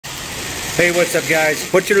Hey, what's up guys?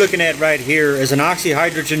 What you're looking at right here is an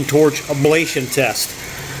oxyhydrogen torch ablation test.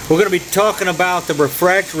 We're going to be talking about the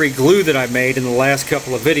refractory glue that I made in the last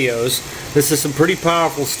couple of videos. This is some pretty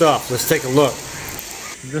powerful stuff. Let's take a look.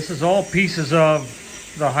 This is all pieces of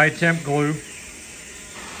the high temp glue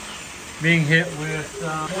being hit with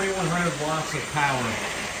 2100 watts of power.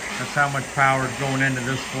 That's how much power is going into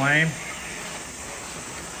this flame.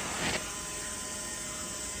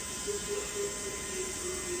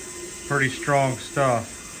 Pretty strong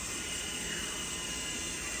stuff.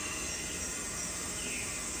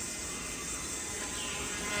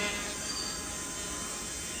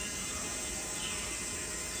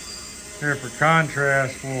 Here for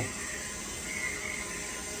contrast, we'll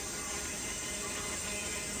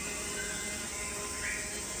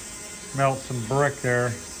melt some brick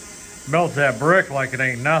there. Melt that brick like it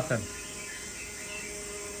ain't nothing.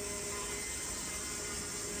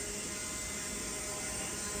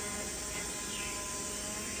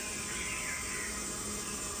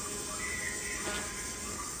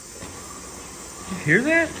 You hear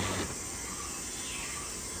that?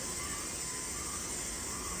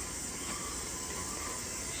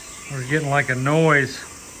 We're getting like a noise.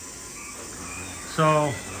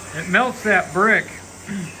 So it melts that brick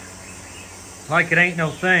like it ain't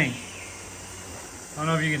no thing. I don't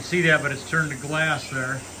know if you can see that, but it's turned to glass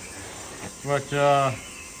there. But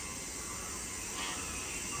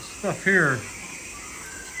stuff here,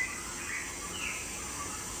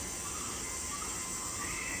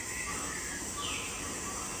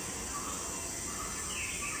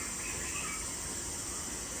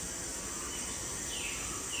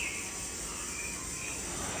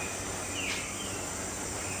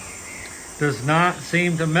 does not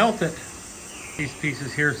seem to melt it. These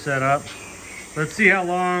pieces here set up. Let's see how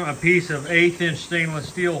long a piece of 1/8 inch stainless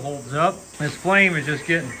steel holds up. This flame is just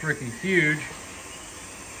getting freaking huge.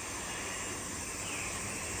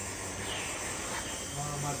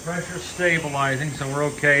 My pressure's stabilizing, so we're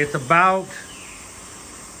okay. It's about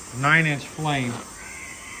 9-inch flame. 1,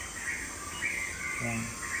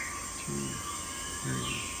 2, 3,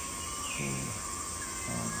 4,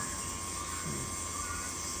 5, 6,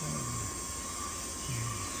 7.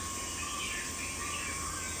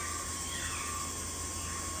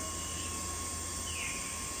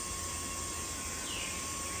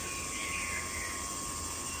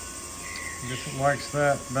 I guess it likes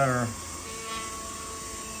that better.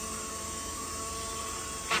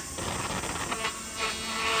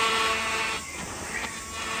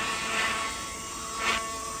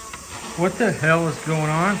 What the hell is going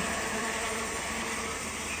on?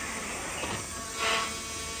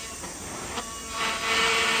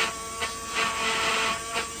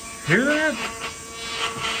 Hear that?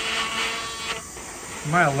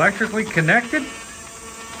 Am I electrically connected?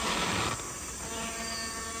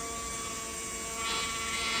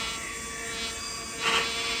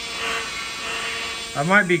 I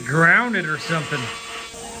might be grounded or something.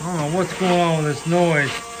 I don't know what's going on with this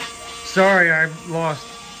noise. Sorry, I lost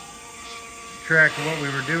track of what we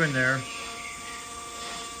were doing there.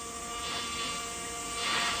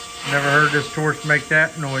 Never heard this torch make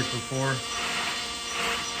that noise before.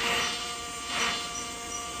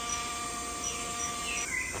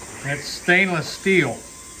 It's stainless steel.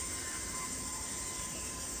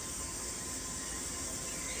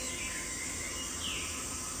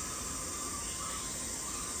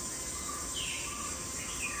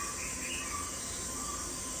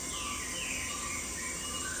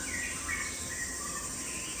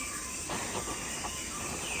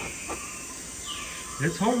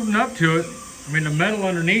 It's holding up to it. I mean, the metal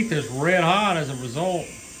underneath is red hot as a result.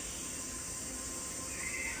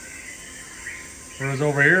 Whereas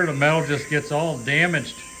over here, the metal just gets all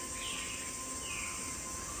damaged.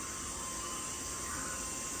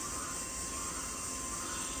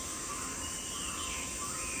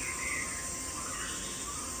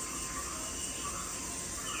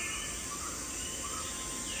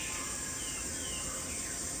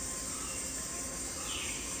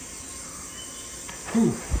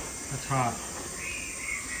 Whew, that's hot.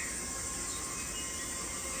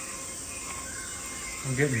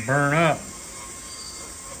 I'm getting burned up.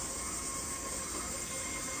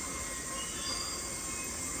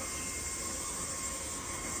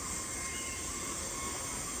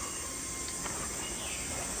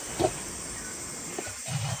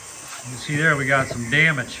 You see there, we got some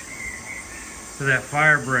damage to that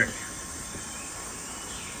fire brick.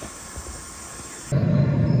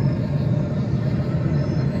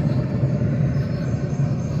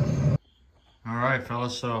 All right,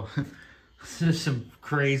 fellas, so this is some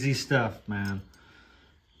crazy stuff, man.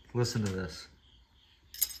 Listen to this.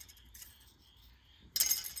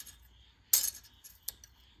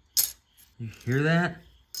 You hear that?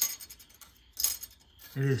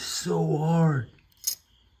 It is so hard.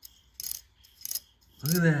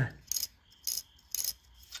 Look at that.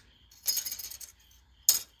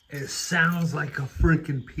 It sounds like a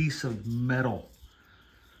freaking piece of metal.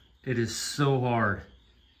 It is so hard.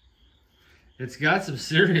 It's got some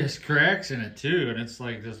serious cracks in it too, and it's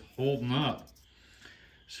like just holding up.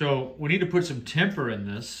 So we need to put some temper in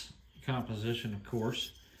this composition, of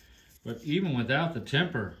course. But even without the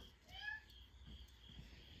temper,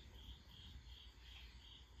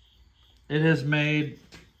 it has made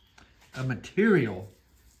a material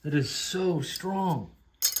that is so strong.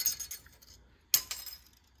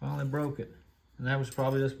 Finally broke it. And that was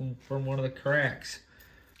probably just from one of the cracks.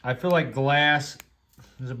 I feel like glass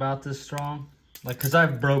is about this strong. Like, cause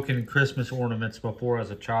I've broken Christmas ornaments before as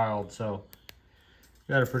a child, so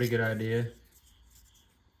got a pretty good idea.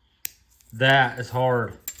 That is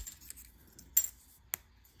hard.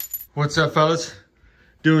 What's up, fellas?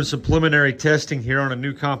 Doing some preliminary testing here on a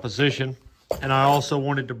new composition. And I also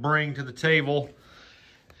wanted to bring to the table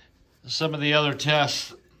some of the other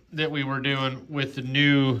tests that we were doing with the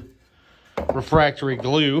new refractory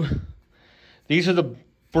glue. These are the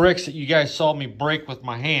bricks that you guys saw me break with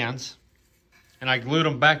my hands, and I glued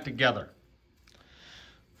them back together.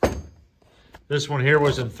 This one here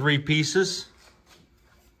was in 3 pieces.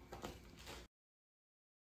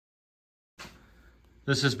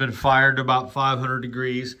 This has been fired to about 500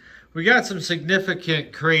 degrees. We got some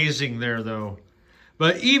significant crazing there though.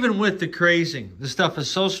 But even with the crazing, this stuff is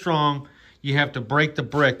so strong, you have to break the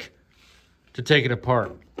brick to take it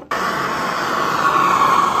apart.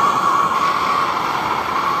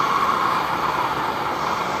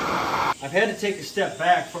 I've had to take a step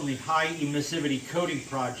back from the high emissivity coating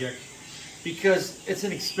project because it's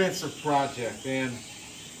an expensive project and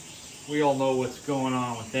we all know what's going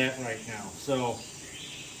on with that right now. So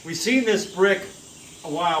we've seen this brick a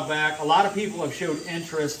while back. A lot of people have showed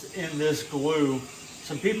interest in this glue.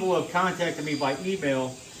 Some people have contacted me by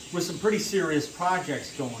email with some pretty serious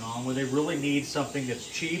projects going on where they really need something that's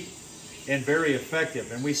cheap and very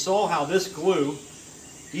effective. And we saw how this glue,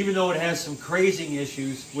 even though it has some crazing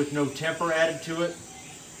issues with no temper added to it,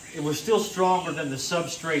 it was still stronger than the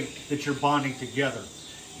substrate that you're bonding together.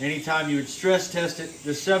 Anytime you would stress test it,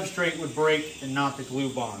 the substrate would break and not the glue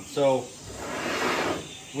bond. So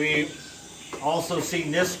we also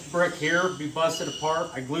seen this brick here be busted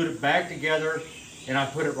apart. I glued it back together and I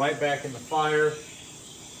put it right back in the fire.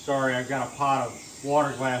 Sorry, I've got a pot of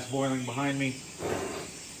water glass boiling behind me.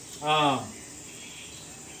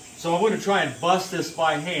 So I'm going to try and bust this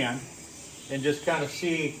by hand and just kind of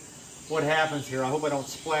see what happens here. I hope I don't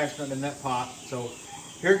splash nothing in that pot. So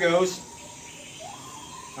here goes.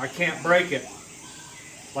 I can't break it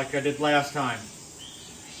like I did last time.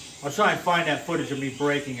 I'll try and find that footage of me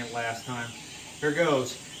breaking it last time. Here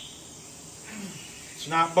goes. It's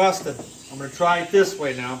not busted. I'm going to try it this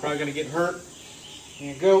way now. I'm probably going to get hurt.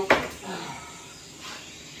 Here you go.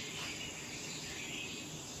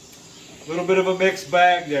 A little bit of a mixed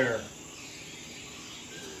bag there.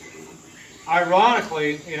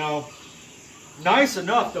 Ironically, you know, nice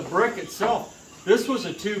enough, the brick itself. This was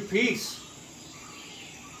a 2-piece.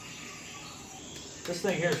 This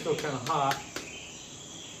thing here is still kind of hot.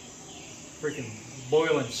 Freaking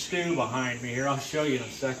boiling stew behind me here. I'll show you in a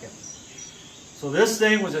second. So this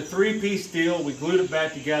thing was a 3-piece deal. We glued it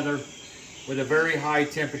back together with a very high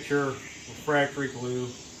temperature refractory glue.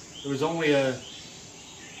 It was only a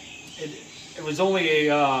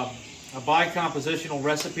bi-compositional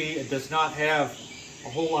recipe. It does not have a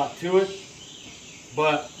whole lot to it,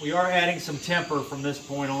 but we are adding some temper from this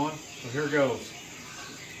point on. So here goes.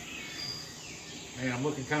 Man, I'm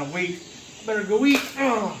looking kind of weak. I better go eat.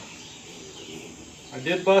 Oh. I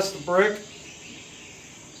did bust the brick.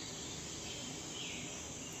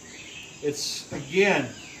 It's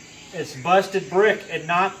busted brick and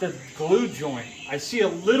not the glue joint. I see a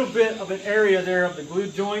little bit of an area there of the glue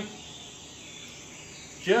joint.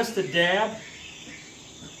 Just a dab.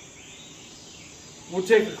 We'll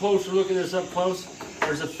take a closer look at this up close.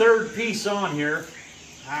 There's a 3rd piece on here.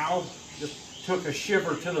 Ow, just took a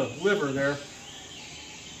shiver to the liver there.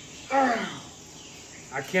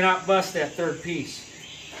 I cannot bust that 3rd piece.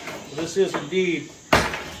 So this is indeed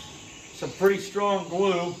some pretty strong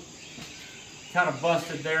glue. Kind of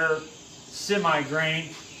busted there,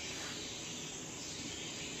 semi-grain.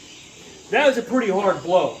 That was a pretty hard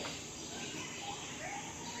blow.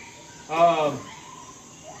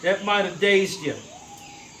 That might have dazed you.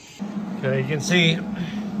 Okay, you can see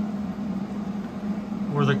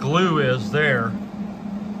where the glue is there.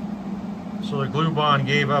 So the glue bond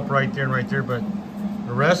gave up right there and right there, but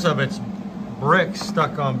the rest of it's brick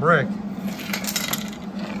stuck on brick.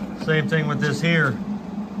 Same thing with this here.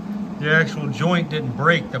 The actual joint didn't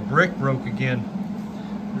break, the brick broke again.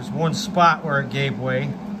 There's one spot where it gave way.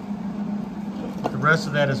 The rest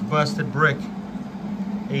of that is busted brick.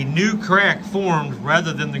 A new crack formed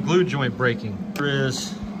rather than the glue joint breaking. There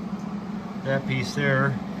is that piece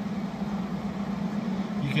there.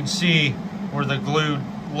 You can see where the glue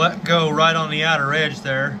let go right on the outer edge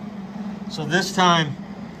there. So this time,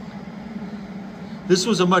 this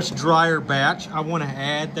was a much drier batch. I want to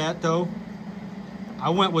add that though. I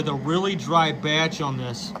went with a really dry batch on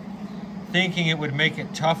this, thinking it would make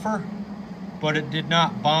it tougher, but it did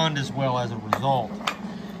not bond as well as a result.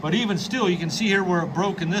 But even still, you can see here where it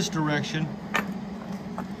broke in this direction,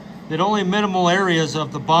 that only minimal areas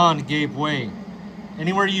of the bond gave way.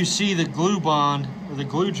 Anywhere you see the glue bond or the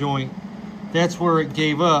glue joint, that's where it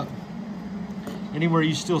gave up. Anywhere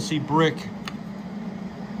you still see brick,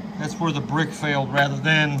 that's where the brick failed rather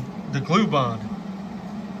than the glue bond.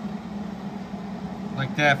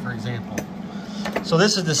 Like that, for example. So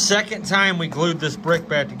this is the second time we glued this brick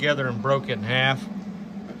back together and broke it in half.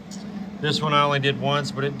 This one I only did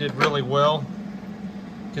once, but it did really well.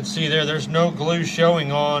 You can see there's no glue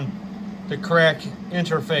showing on the crack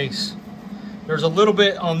interface. There's a little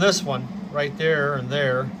bit on this one, right there and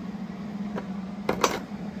there.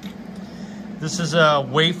 This is a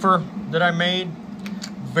wafer that I made.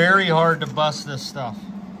 Very hard to bust this stuff.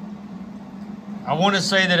 I want to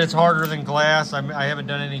say that it's harder than glass. I haven't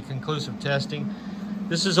done any conclusive testing.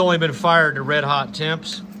 This has only been fired to red hot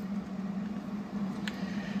temps.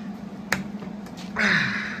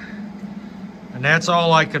 And that's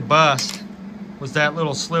all I could bust, was that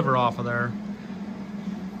little sliver off of there.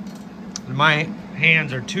 And my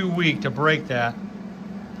hands are too weak to break that.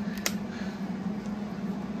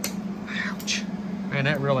 Ouch. Man,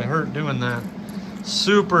 that really hurt doing that.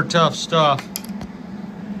 Super tough stuff.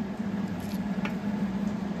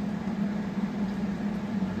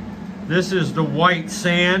 This is the white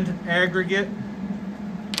sand aggregate.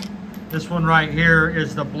 This one right here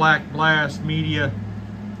is the black blast media.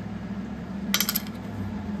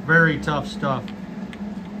 Very tough stuff.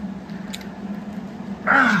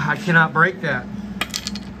 I cannot break that.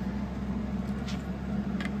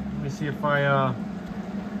 Let me see if I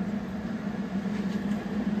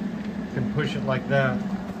can push it like that.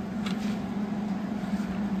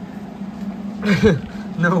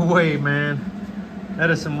 No way, man. That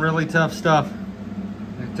is some really tough stuff,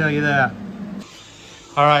 I can tell you that.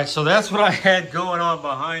 All right, so that's what I had going on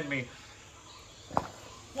behind me.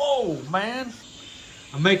 Whoa, man.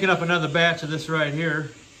 I'm making up another batch of this right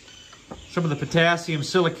here. Some of the potassium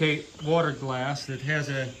silicate water glass that has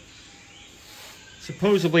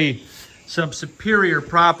supposedly some superior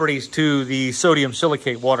properties to the sodium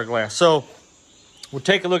silicate water glass. So we'll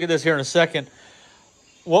take a look at this here in a second.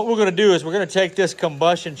 What we're going to do is we're going to take this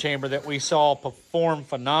combustion chamber that we saw perform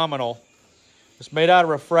phenomenal. It's made out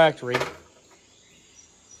of refractory.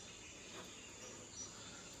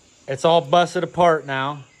 It's all busted apart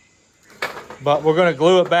now, but we're going to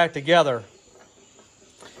glue it back together.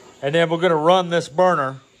 And then we're going to run this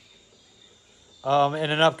burner in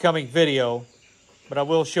an upcoming video. But I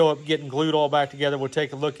will show it getting glued all back together. We'll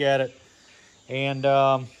take a look at it. And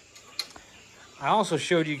I also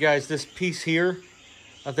showed you guys this piece here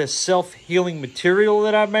of this self-healing material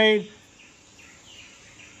that I made.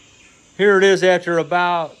 Here it is after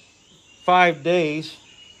about 5 days.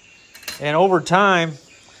 And over time,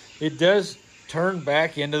 it does turn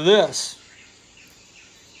back into this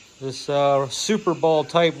super ball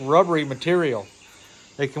type rubbery material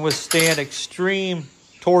that can withstand extreme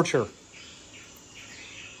torture.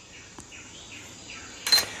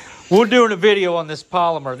 We're doing a video on this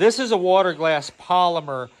polymer. This is a water glass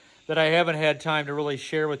polymer that I haven't had time to really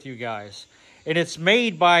share with you guys. And it's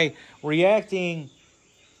made by reacting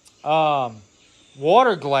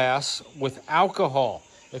water glass with alcohol.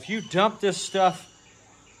 If you dump this stuff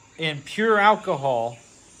in pure alcohol,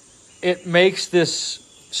 it makes this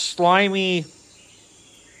slimy,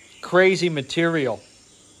 crazy material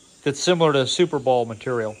that's similar to Super Bowl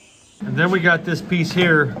material. And then we got this piece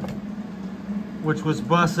here, which was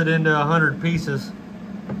busted into 100 pieces,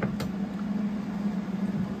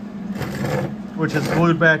 which is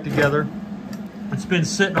glued back together. It's been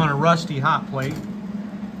sitting on a rusty hot plate.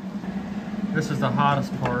 This is the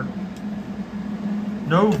hottest part.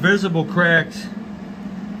 No visible cracks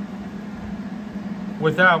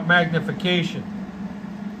without magnification.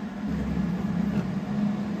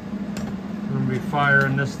 I'm going to be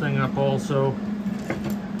firing this thing up also.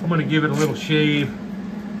 I'm going to give it a little shave.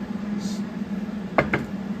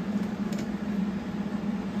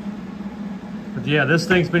 But yeah, this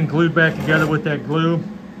thing's been glued back together with that glue.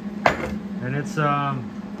 and it's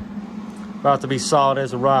about to be solid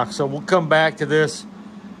as a rock. So we'll come back to this.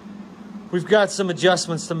 We've got some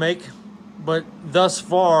adjustments to make, but thus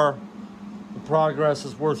far the progress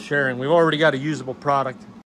is worth sharing. We've already got a usable product.